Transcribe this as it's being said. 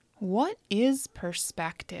What is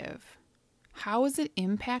perspective? How is it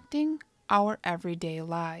impacting our everyday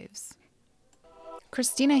lives?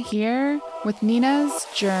 Christina here with Nina's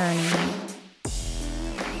Journey.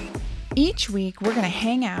 Each week, we're going to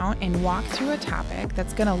hang out and walk through a topic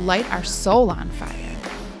that's going to light our soul on fire.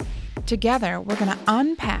 Together, we're going to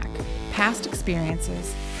unpack past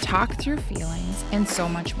experiences, talk through feelings, and so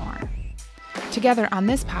much more. Together on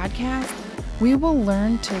this podcast, we will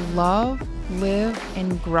learn to love, live,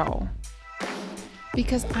 and grow.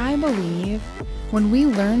 Because I believe when we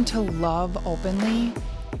learn to love openly,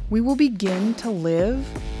 we will begin to live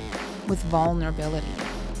with vulnerability.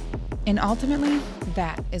 And ultimately,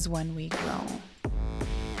 that is when we grow.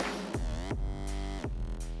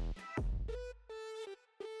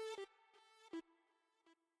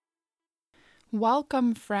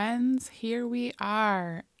 Welcome, friends. Here we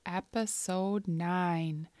are, episode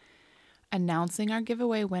 9. Announcing our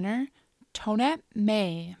giveaway winner, Tonette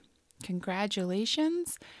May.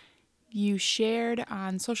 Congratulations. You shared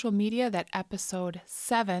on social media that episode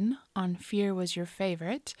 7 on Fear was your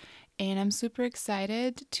favorite, and I'm super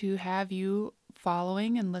excited to have you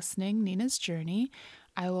following and listening Nina's Journey.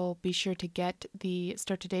 I will be sure to get the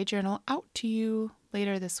Start Today journal out to you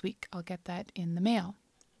later this week. I'll get that in the mail.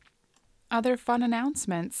 Other fun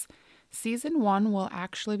announcements. Season 1 will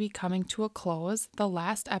actually be coming to a close. The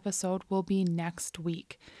last episode will be next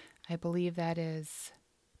week. I believe that is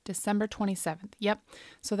December 27th. Yep.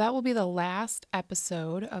 So that will be the last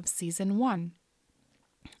episode of Season 1.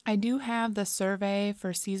 I do have the survey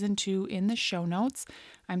for Season 2 in the show notes.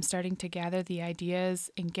 I'm starting to gather the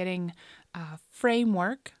ideas and getting a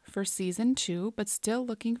framework for Season 2, but still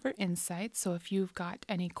looking for insights. So if you've got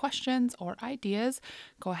any questions or ideas,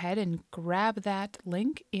 go ahead and grab that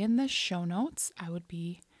link in the show notes. I would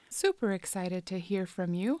be super excited to hear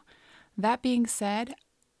from you. That being said,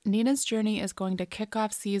 Nina's Journey is going to kick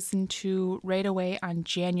off Season 2 right away on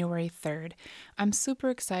January 3rd. I'm super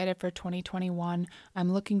excited for 2021.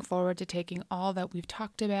 I'm looking forward to taking all that we've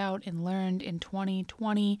talked about and learned in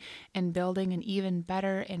 2020 and building an even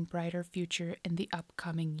better and brighter future in the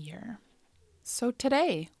upcoming year. So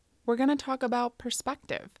today, we're going to talk about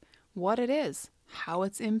perspective, what it is, how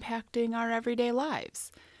it's impacting our everyday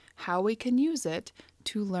lives, how we can use it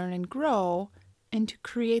to learn and grow, and to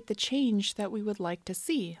create the change that we would like to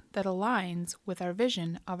see that aligns with our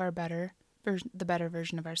vision of the better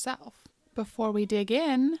version of ourselves. Before we dig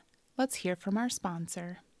in, let's hear from our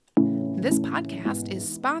sponsor. This podcast is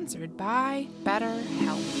sponsored by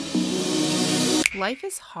BetterHelp. Life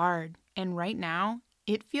is hard, and right now,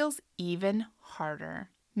 it feels even harder.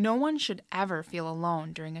 No one should ever feel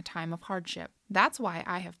alone during a time of hardship. That's why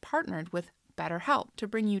I have partnered with BetterHelp to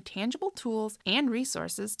bring you tangible tools and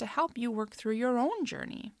resources to help you work through your own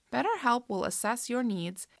journey. BetterHelp will assess your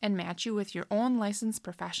needs and match you with your own licensed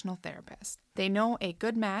professional therapist. They know a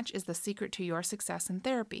good match is the secret to your success in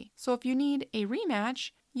therapy. So if you need a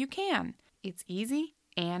rematch, you can. It's easy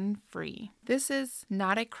and free. This is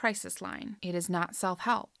not a crisis line. It is not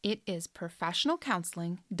self-help. It is professional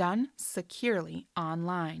counseling done securely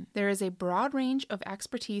online. There is a broad range of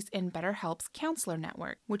expertise in BetterHelp's counselor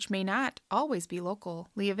network, which may not always be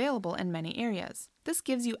locally available in many areas. This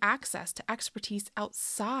gives you access to expertise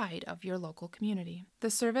outside of your local community.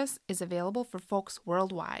 The service is available for folks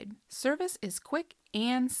worldwide. Service is quick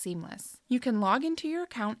and seamless. You can log into your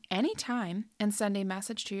account anytime and send a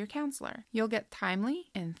message to your counselor. You'll get timely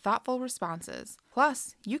and thoughtful responses.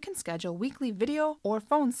 Plus, you can schedule weekly video or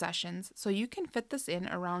phone sessions so you can fit this in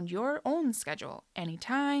around your own schedule,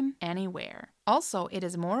 anytime, anywhere. Also, it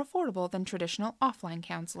is more affordable than traditional offline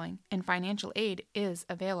counseling, and financial aid is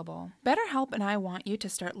available. BetterHelp and I want you to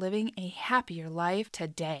start living a happier life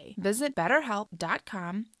today. Visit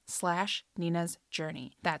BetterHelp.com/Nina's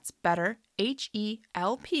Journey. That's better,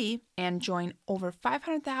 H-E-L-P, and join over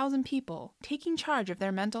 500,000 people taking charge of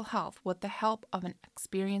their mental health with the help of an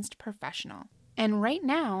experienced professional. And right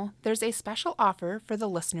now, there's a special offer for the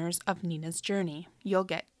listeners of Nina's Journey. You'll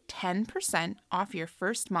get 10% off your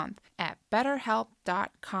first month at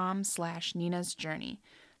betterhelp.com/Nina's Journey.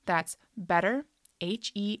 That's better,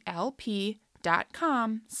 HELP.com/NINASJOURNEY.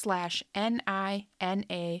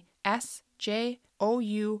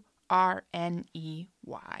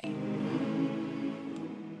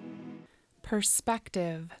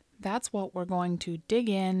 Perspective. That's what we're going to dig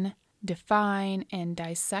in, define, and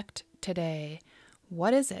dissect today.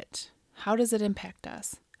 What is it? How does it impact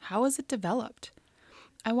us? How is it developed?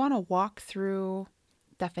 I want to walk through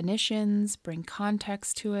definitions, bring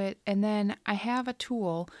context to it, and then I have a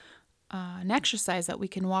tool, an exercise that we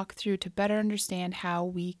can walk through to better understand how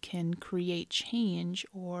we can create change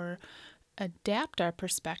or adapt our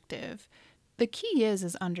perspective The key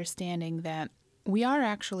is understanding that we are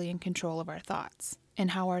actually in control of our thoughts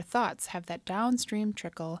and how our thoughts have that downstream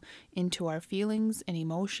trickle into our feelings and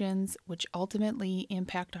emotions, which ultimately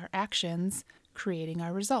impact our actions, creating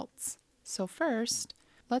our results. So first,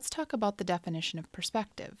 let's talk about the definition of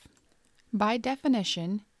perspective. By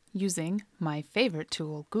definition, using my favorite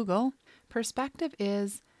tool, Google, perspective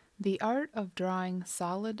is the art of drawing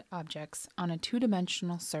solid objects on a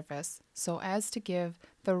two-dimensional surface so as to give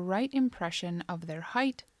the right impression of their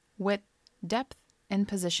height, width, depth, and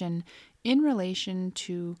position in relation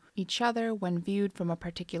to each other when viewed from a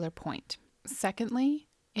particular point. Secondly,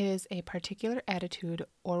 it is a particular attitude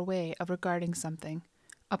or way of regarding something,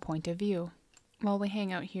 a point of view. While we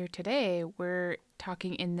hang out here today, we're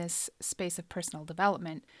talking in this space of personal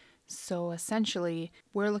development. So essentially,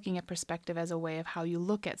 we're looking at perspective as a way of how you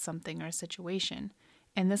look at something or a situation.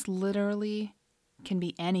 And this literally can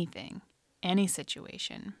be anything, any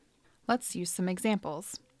situation. Let's use some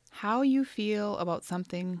examples. How you feel about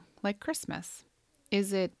something like Christmas.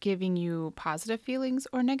 Is it giving you positive feelings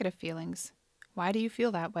or negative feelings? Why do you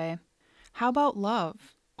feel that way? How about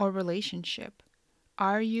love or relationship?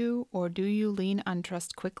 Are you or do you lean on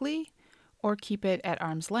trust quickly or keep it at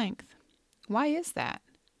arm's length? Why is that?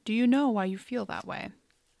 Do you know why you feel that way?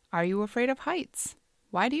 Are you afraid of heights?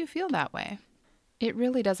 Why do you feel that way? It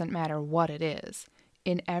really doesn't matter what it is.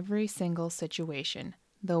 In every single situation,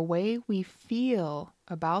 the way we feel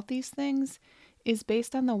about these things is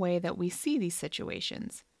based on the way that we see these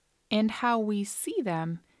situations. And how we see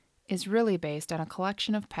them is really based on a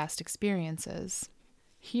collection of past experiences.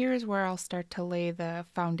 Here's where I'll start to lay the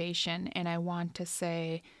foundation, and I want to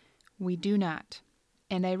say we do not,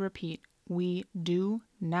 and I repeat, we do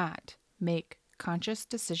not make conscious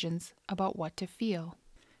decisions about what to feel.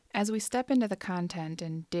 As we step into the content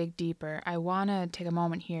and dig deeper, I want to take a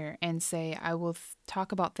moment here and say I will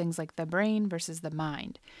talk about things like the brain versus the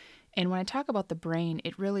mind. And when I talk about the brain,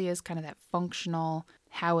 it really is kind of that functional,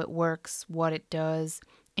 how it works, what it does.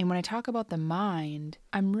 And when I talk about the mind,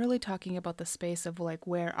 I'm really talking about the space of like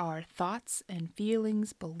where our thoughts and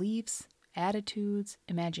feelings, beliefs, attitudes,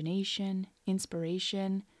 imagination,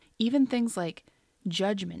 inspiration, even things like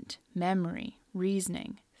judgment, memory,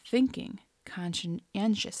 reasoning, thinking,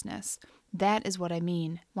 conscientiousness. That is what I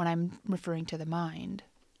mean when I'm referring to the mind.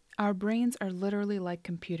 Our brains are literally like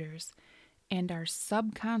computers, and our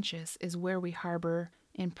subconscious is where we harbor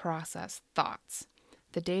and process thoughts.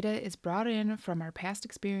 The data is brought in from our past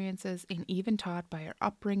experiences and even taught by our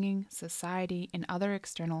upbringing, society, and other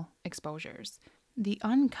external exposures. The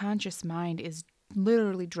unconscious mind is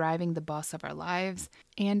literally driving the bus of our lives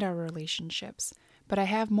and our relationships, but I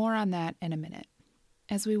have more on that in a minute.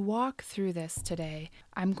 As we walk through this today,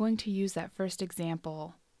 I'm going to use that first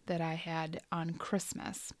example that I had on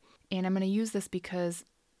Christmas, and I'm going to use this because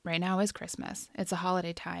right now is Christmas. It's a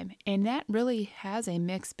holiday time, and that really has a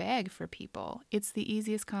mixed bag for people. It's the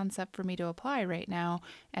easiest concept for me to apply right now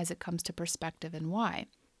as it comes to perspective and why.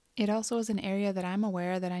 It also is an area that I'm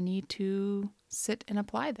aware that I need to sit and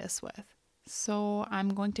apply this with. So I'm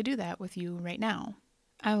going to do that with you right now.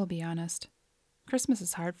 I will be honest. Christmas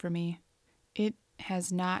is hard for me. It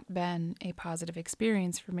has not been a positive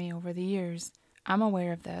experience for me over the years. I'm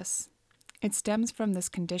aware of this. It stems from this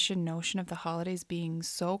conditioned notion of the holidays being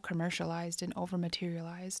so commercialized and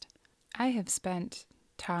over-materialized. I have spent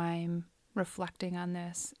time reflecting on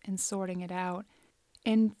this and sorting it out.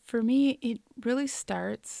 And for me, it really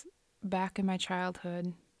starts back in my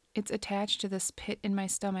childhood. It's attached to this pit in my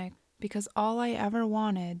stomach because all I ever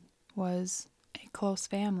wanted was a close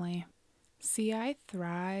family. See, I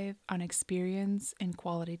thrive on experience and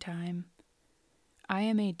quality time. I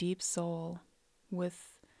am a deep soul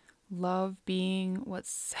with love being what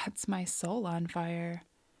sets my soul on fire.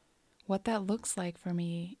 What that looks like for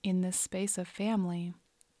me in this space of family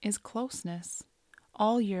is closeness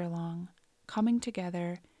all year long, coming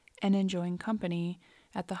together and enjoying company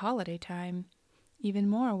at the holiday time, even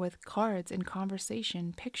more with cards and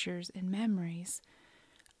conversation, pictures and memories.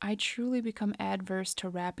 I truly become adverse to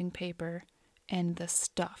wrapping paper and the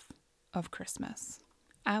stuff of Christmas.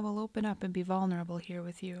 I will open up and be vulnerable here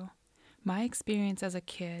with you. My experience as a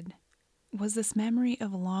kid was this memory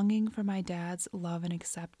of longing for my dad's love and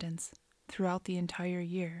acceptance throughout the entire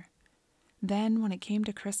year. Then, when it came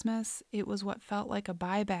to Christmas, it was what felt like a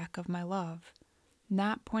buyback of my love.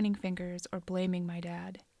 Not pointing fingers or blaming my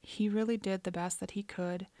dad. He really did the best that he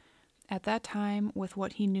could at that time with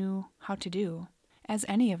what he knew how to do, as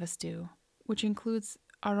any of us do, which includes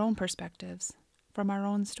our own perspectives from our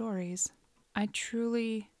own stories. I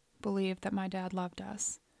truly believe that my dad loved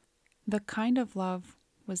us. The kind of love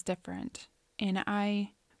was different, and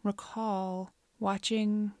I recall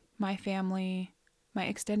watching my family, my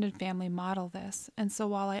extended family model this. And so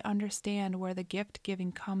while I understand where the gift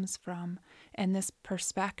giving comes from and this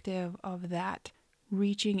perspective of that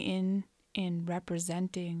reaching in and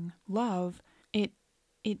representing love,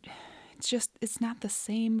 it's not the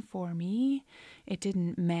same for me. It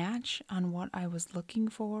didn't match on what I was looking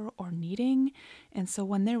for or needing. And so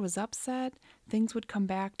when there was upset, things would come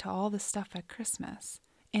back to all the stuff at Christmas.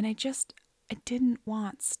 And I didn't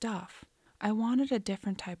want stuff. I wanted a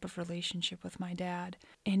different type of relationship with my dad.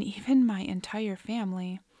 And even my entire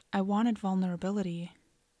family, I wanted vulnerability.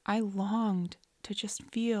 I longed to just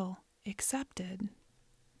feel accepted.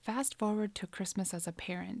 Fast forward to Christmas as a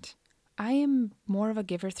parent. I am more of a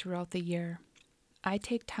giver throughout the year. I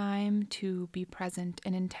take time to be present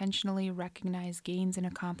and intentionally recognize gains and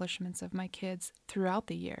accomplishments of my kids throughout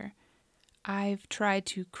the year. I've tried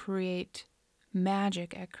to create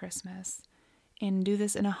magic at Christmas and do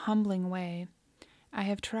this in a humbling way. I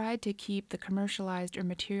have tried to keep the commercialized or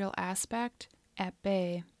material aspect at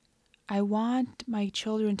bay. I want my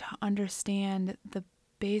children to understand the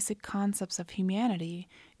basic concepts of humanity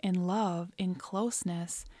and love and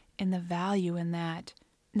closeness and the value in that.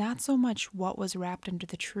 Not so much what was wrapped under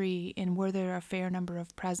the tree and were there a fair number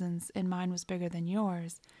of presents and mine was bigger than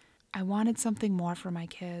yours. I wanted something more for my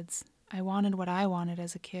kids. I wanted what I wanted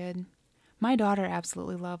as a kid. My daughter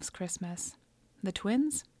absolutely loves Christmas. The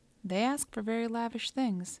twins, they ask for very lavish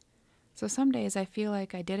things. So some days I feel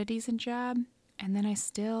like I did a decent job, and then I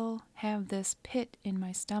still have this pit in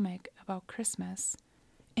my stomach about Christmas.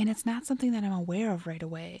 And it's not something that I'm aware of right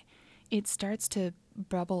away. It starts to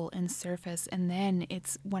bubble and surface, and then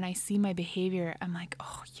it's when I see my behavior, I'm like,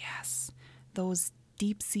 oh yes, those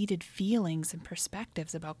deep-seated feelings and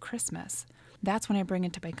perspectives about Christmas. That's when I bring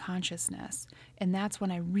it to my consciousness, and that's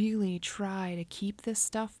when I really try to keep this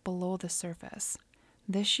stuff below the surface.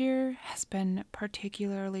 This year has been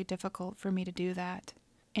particularly difficult for me to do that,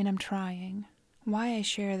 and I'm trying. Why I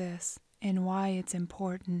share this and why it's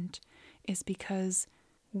important is because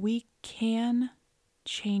we can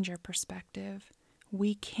change our perspective.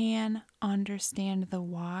 We can understand the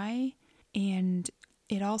why, and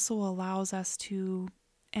it also allows us to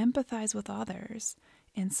empathize with others.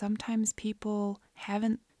 And sometimes people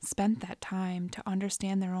haven't spent that time to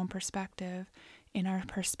understand their own perspective, and our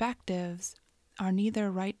perspectives are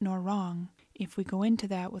neither right nor wrong. If we go into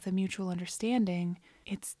that with a mutual understanding,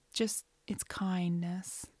 it's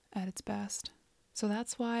kindness at its best. So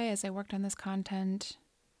that's why, as I worked on this content,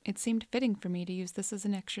 it seemed fitting for me to use this as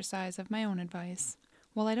an exercise of my own advice.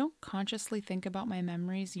 While I don't consciously think about my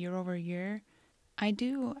memories year over year, I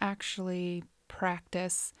do actually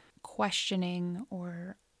practice questioning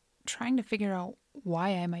or trying to figure out why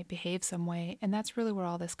I might behave some way, and that's really where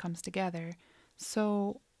all this comes together.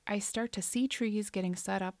 So I start to see trees getting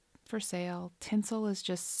set up for sale, tinsel is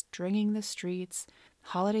just stringing the streets,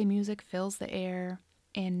 holiday music fills the air,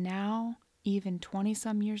 and now, even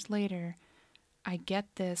 20-some years later, I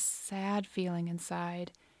get this sad feeling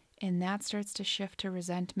inside, and that starts to shift to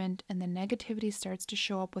resentment, and the negativity starts to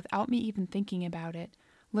show up without me even thinking about it.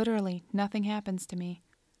 Literally, nothing happens to me.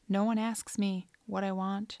 No one asks me what I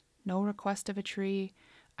want, no request of a tree.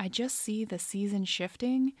 I just see the season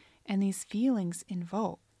shifting and these feelings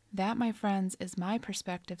invoke. That, my friends, is my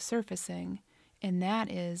perspective surfacing, and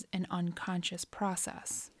that is an unconscious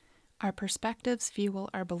process. Our perspectives fuel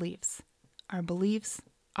our beliefs. Our beliefs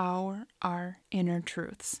are our inner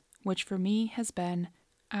truths, which for me has been,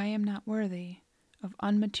 I am not worthy of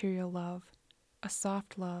unmaterial love, a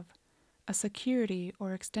soft love, a security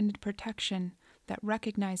or extended protection that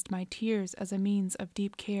recognized my tears as a means of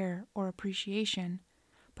deep care or appreciation,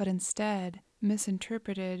 but instead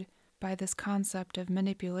misinterpreted by this concept of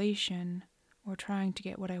manipulation or trying to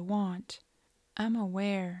get what I want. I'm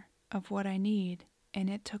aware of what I need, and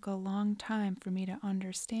it took a long time for me to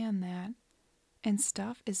understand that. And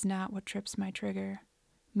stuff is not what trips my trigger.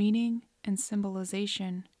 Meaning and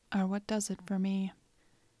symbolization are what does it for me.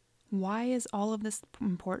 Why is all of this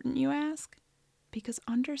important, you ask? Because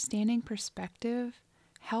understanding perspective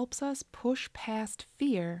helps us push past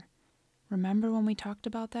fear. Remember when we talked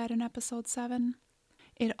about that in episode 7?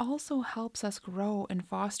 It also helps us grow and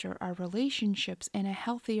foster our relationships in a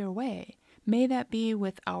healthier way. May that be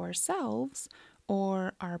with ourselves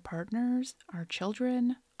or our partners, our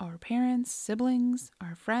children, our parents, siblings,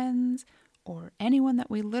 our friends, or anyone that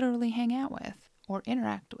we literally hang out with or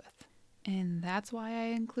interact with. And that's why I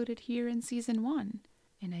include it here in season 1.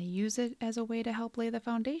 And I use it as a way to help lay the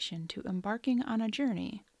foundation to embarking on a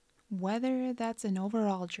journey. Whether that's an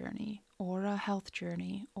overall journey, or a health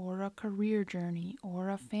journey, or a career journey, or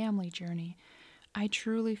a family journey, I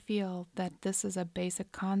truly feel that this is a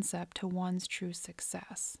basic concept to one's true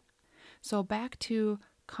success. So back to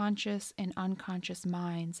conscious and unconscious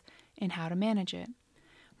minds and how to manage it.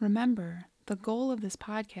 Remember, the goal of this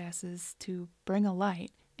podcast is to bring a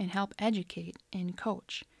light and help educate and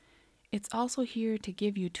coach. It's also here to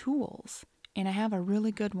give you tools, and I have a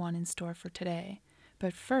really good one in store for today.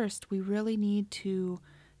 But first, we really need to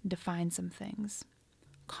define some things.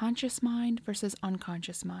 Conscious mind versus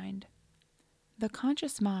unconscious mind. The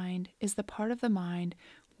conscious mind is the part of the mind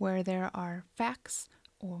where there are facts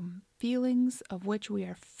or feelings of which we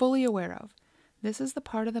are fully aware of. This is the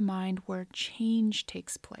part of the mind where change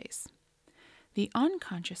takes place. The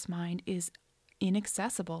unconscious mind is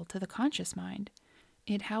inaccessible to the conscious mind.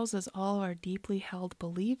 It houses all our deeply held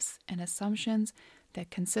beliefs and assumptions that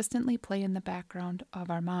consistently play in the background of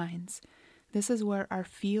our minds. This is where our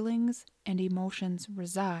feelings and emotions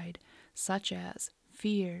reside, such as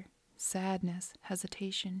fear, sadness,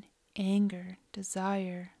 hesitation, anger,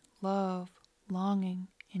 desire, love, longing,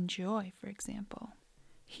 and joy, for example.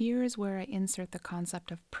 Here is where I insert the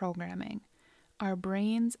concept of programming. Our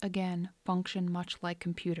brains, again, function much like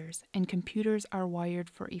computers, and computers are wired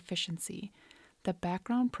for efficiency. The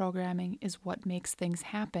background programming is what makes things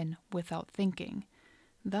happen without thinking.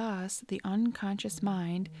 Thus, the unconscious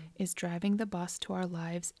mind is driving the bus to our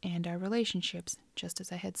lives and our relationships, just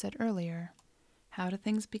as I had said earlier. How do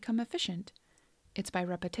things become efficient? It's by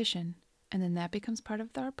repetition, and then that becomes part of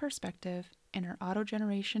our perspective and our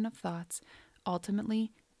auto-generation of thoughts.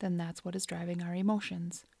 Ultimately, then that's what is driving our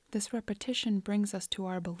emotions. This repetition brings us to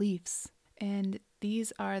our beliefs, and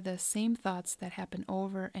these are the same thoughts that happen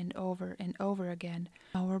over and over and over again.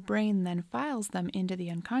 Our brain then files them into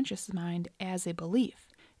the unconscious mind as a belief,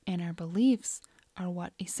 and our beliefs are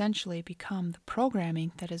what essentially become the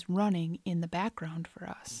programming that is running in the background for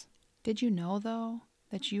us. Did you know, though,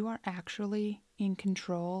 that you are actually in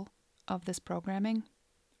control of this programming?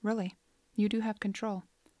 Really, you do have control.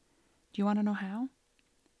 Do you want to know how?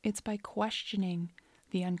 It's by questioning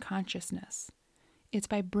the unconsciousness. It's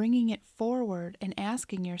by bringing it forward and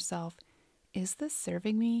asking yourself, is this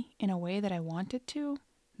serving me in a way that I want it to?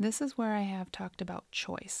 This is where I have talked about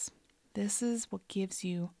choice. This is what gives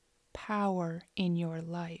you power in your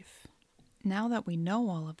life. Now that we know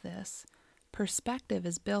all of this, perspective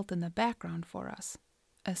is built in the background for us,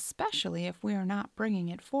 especially if we are not bringing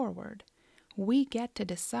it forward. We get to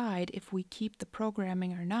decide if we keep the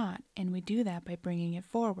programming or not, and we do that by bringing it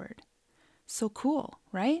forward. So cool,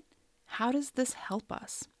 right? How does this help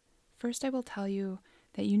us? First, I will tell you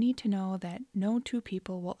that you need to know that no two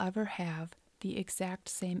people will ever have the exact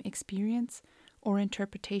same experience or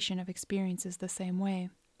interpretation of experiences the same way.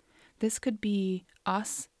 This could be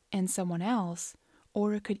us and someone else,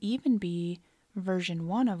 or it could even be version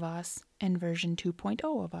 1 of us and version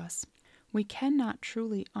 2.0 of us. We cannot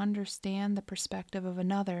truly understand the perspective of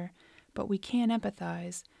another, but we can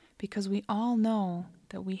empathize because we all know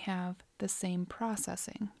that we have the same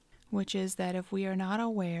processing, which is that if we are not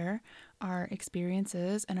aware, our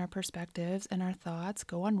experiences and our perspectives and our thoughts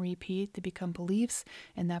go on repeat, they become beliefs,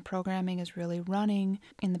 and that programming is really running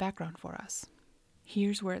in the background for us.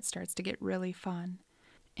 Here's where it starts to get really fun.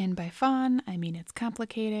 And by fun, I mean it's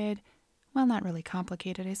complicated. Well, not really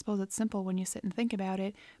complicated. I suppose it's simple when you sit and think about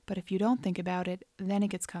it, but if you don't think about it, then it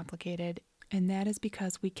gets complicated. And that is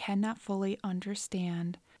because we cannot fully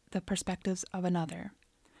understand the perspectives of another.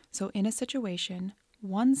 So in a situation,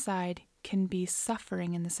 one side can be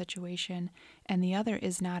suffering in the situation and the other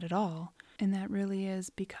is not at all. And that really is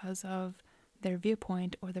because of their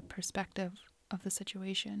viewpoint or the perspective of the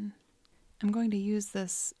situation. I'm going to use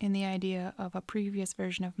this in the idea of a previous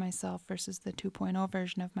version of myself versus the 2.0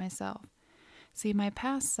 version of myself. See, my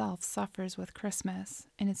past self suffers with Christmas,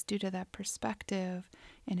 and it's due to that perspective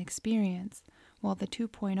and experience, while the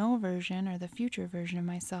 2.0 version, or the future version of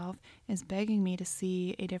myself, is begging me to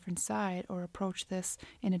see a different side or approach this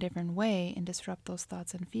in a different way and disrupt those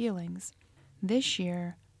thoughts and feelings. This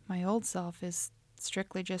year, my old self is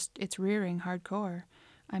strictly just, it's rearing hardcore.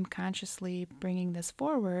 I'm consciously bringing this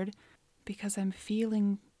forward because I'm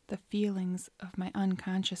feeling the feelings of my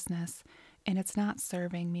unconsciousness, and it's not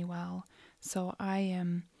serving me well. So I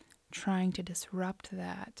am trying to disrupt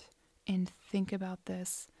that and think about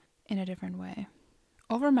this in a different way.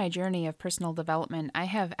 Over my journey of personal development, I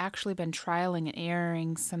have actually been trialing and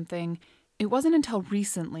erroring something. It wasn't until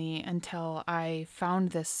recently until I found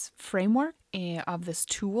this framework of this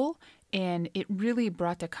tool, and it really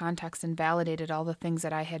brought to context and validated all the things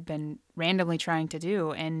that I had been randomly trying to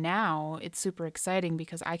do. And now it's super exciting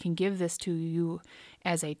because I can give this to you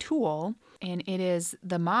as a tool, and it is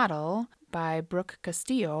The Model by Brooke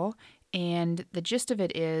Castillo, and the gist of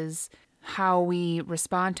it is how we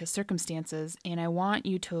respond to circumstances, and I want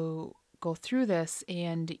you to go through this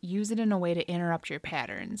and use it in a way to interrupt your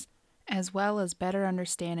patterns, as well as better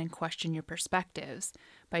understand and question your perspectives.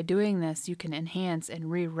 By doing this, you can enhance and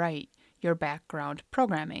rewrite your background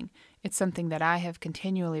programming. It's something that I have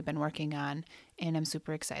continually been working on, and I'm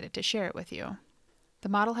super excited to share it with you. The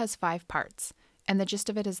model has 5 parts, and the gist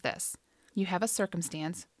of it is this. You have a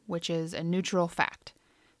circumstance, which is a neutral fact.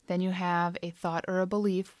 Then you have a thought or a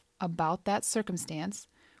belief about that circumstance,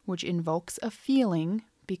 which invokes a feeling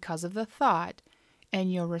because of the thought,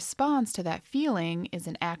 and your response to that feeling is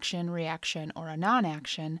an action, reaction, or a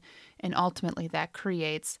non-action, and ultimately that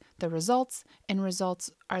creates the results, and results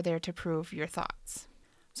are there to prove your thoughts.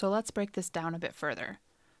 So let's break this down a bit further.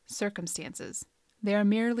 Circumstances. They are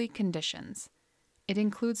merely conditions. It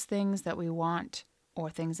includes things that we want or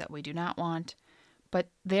things that we do not want, but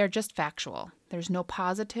they are just factual. There's no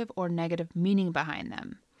positive or negative meaning behind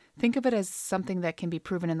them. Think of it as something that can be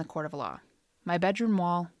proven in the court of law. My bedroom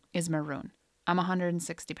wall is maroon. I'm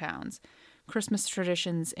 160 pounds. Christmas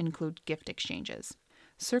traditions include gift exchanges.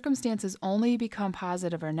 Circumstances only become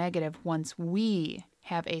positive or negative once we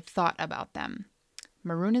have a thought about them.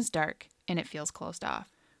 Maroon is dark and it feels closed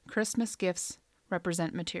off. Christmas gifts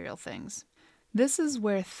represent material things. This is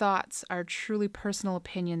where thoughts are truly personal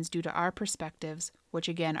opinions due to our perspectives, which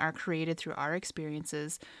again are created through our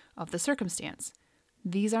experiences of the circumstance.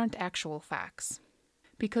 These aren't actual facts.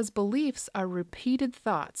 Because beliefs are repeated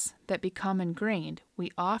thoughts that become ingrained,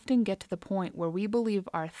 we often get to the point where we believe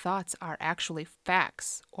our thoughts are actually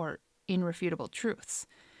facts or irrefutable truths.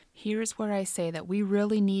 Here's where I say that we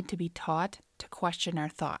really need to be taught to question our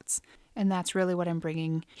thoughts, and that's really what I'm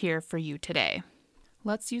bringing here for you today.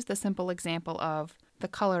 Let's use the simple example of the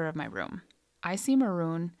color of my room. I see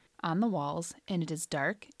maroon on the walls, and it is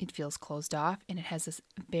dark, it feels closed off, and it has this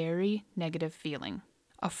very negative feeling.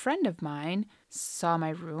 A friend of mine saw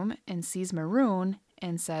my room and sees maroon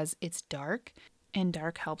and says it's dark, and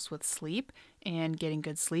dark helps with sleep, and getting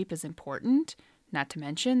good sleep is important. Not to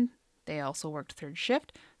mention, they also worked third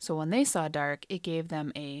shift, so when they saw dark, it gave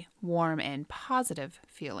them a warm and positive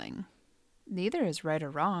feeling. Neither is right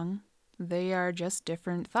or wrong. They are just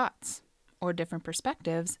different thoughts or different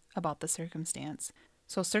perspectives about the circumstance.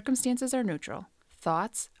 So circumstances are neutral.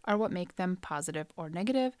 Thoughts are what make them positive or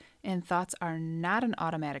negative, and thoughts are not an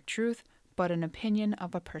automatic truth, but an opinion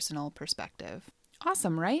of a personal perspective.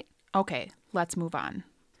 Awesome, right? Okay, let's move on.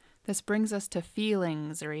 This brings us to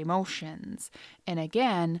feelings or emotions. And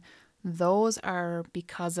again, those are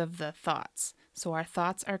because of the thoughts. So our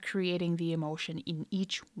thoughts are creating the emotion in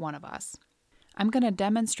each one of us. I'm going to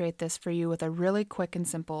demonstrate this for you with a really quick and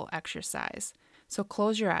simple exercise. So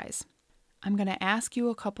close your eyes. I'm going to ask you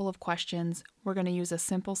a couple of questions. We're going to use a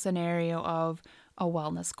simple scenario of a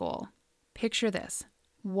wellness goal. Picture this.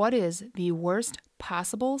 What is the worst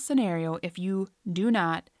possible scenario if you do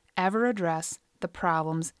not ever address the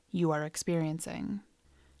problems you are experiencing?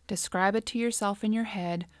 Describe it to yourself in your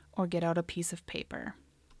head or get out a piece of paper.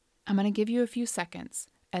 I'm going to give you a few seconds,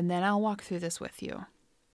 and then I'll walk through this with you.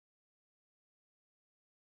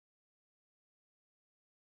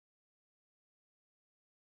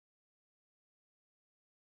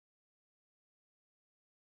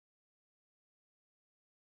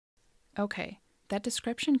 Okay, that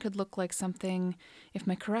description could look like something if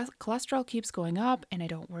my cholesterol keeps going up and I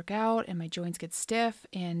don't work out and my joints get stiff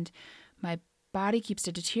and my body keeps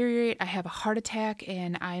to deteriorate, I have a heart attack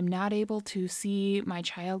and I'm not able to see my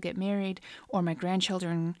child get married or my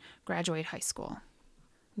grandchildren graduate high school.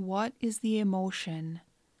 What is the emotion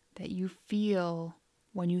that you feel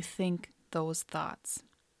when you think those thoughts?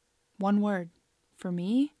 One word. For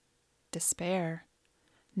me, despair.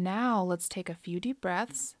 Now let's take a few deep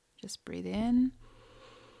breaths. Just breathe in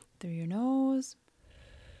through your nose,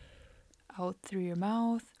 out through your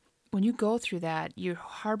mouth. When you go through that, you're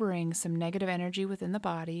harboring some negative energy within the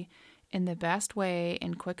body, and the best way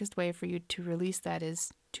and quickest way for you to release that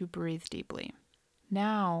is to breathe deeply.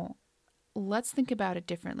 Now, let's think about it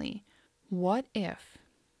differently. What if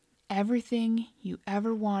everything you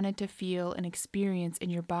ever wanted to feel and experience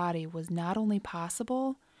in your body was not only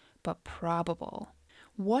possible, but probable?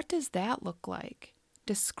 What does that look like?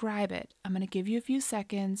 Describe it. I'm going to give you a few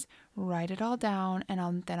seconds, write it all down,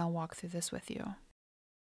 and then I'll walk through this with you.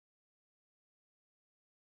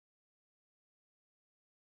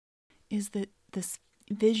 Is this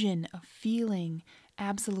vision of feeling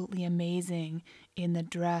absolutely amazing in the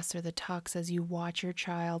dress or the tux as you watch your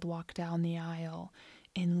child walk down the aisle,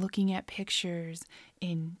 in looking at pictures,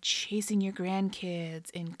 in chasing your grandkids,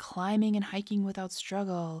 in climbing and hiking without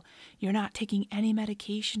struggle. You're not taking any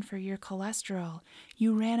medication for your cholesterol.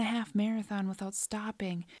 You ran a half marathon without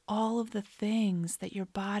stopping. All of the things that your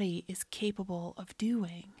body is capable of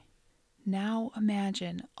doing. Now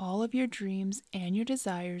imagine all of your dreams and your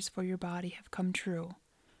desires for your body have come true.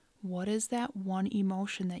 What is that one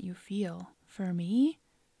emotion that you feel? For me,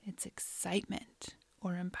 it's excitement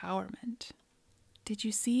or empowerment. Did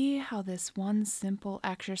you see how this one simple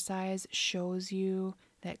exercise shows you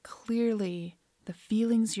that clearly the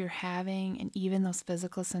feelings you're having and even those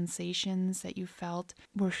physical sensations that you felt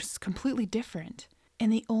were completely different?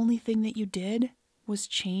 And the only thing that you did was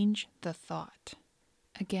change the thought.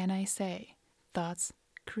 Again, I say, thoughts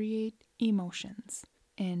create emotions,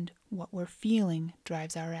 and what we're feeling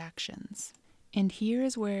drives our actions. And here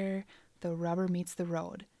is where the rubber meets the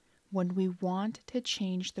road. When we want to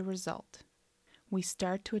change the result, we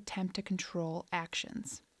start to attempt to control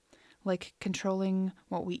actions, like controlling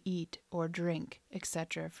what we eat or drink,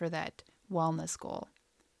 etc., for that wellness goal.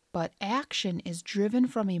 But action is driven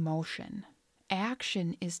from emotion.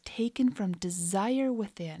 Action is taken from desire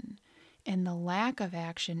within, and the lack of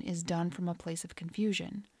action is done from a place of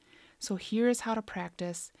confusion. So here is how to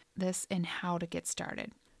practice this and how to get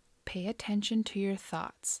started. Pay attention to your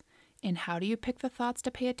thoughts. And how do you pick the thoughts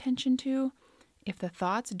to pay attention to? If the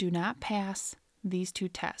thoughts do not pass these two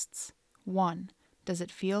tests. 1, does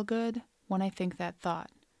it feel good when I think that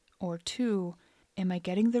thought? Or 2, am I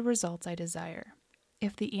getting the results I desire?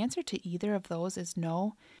 If the answer to either of those is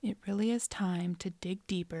no, it really is time to dig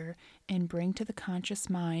deeper and bring to the conscious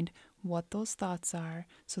mind what those thoughts are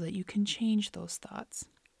so that you can change those thoughts.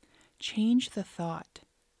 Change the thought.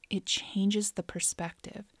 It changes the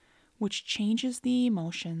perspective, which changes the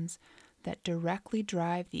emotions that directly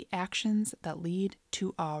drive the actions that lead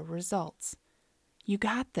to our results. You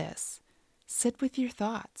got this. Sit with your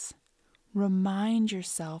thoughts. Remind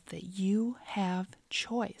yourself that you have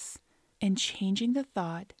choice. And changing the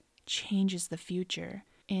thought changes the future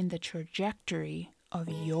and the trajectory of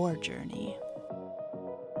your journey.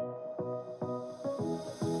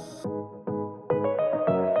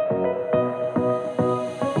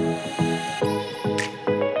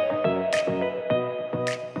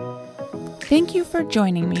 Thank you for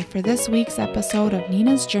joining me for this week's episode of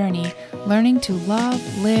Nina's Journey, Learning to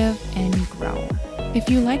Love, Live, and Grow. If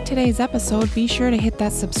you liked today's episode, be sure to hit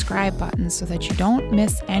that subscribe button so that you don't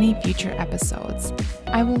miss any future episodes.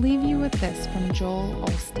 I will leave you with this from Joel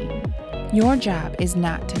Osteen. Your job is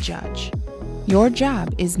not to judge. Your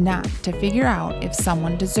job is not to figure out if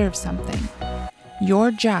someone deserves something. Your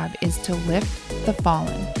job is to lift the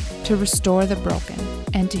fallen, to restore the broken,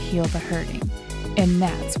 and to heal the hurting. And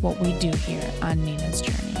that's what we do here on Nina's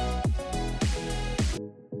Journey.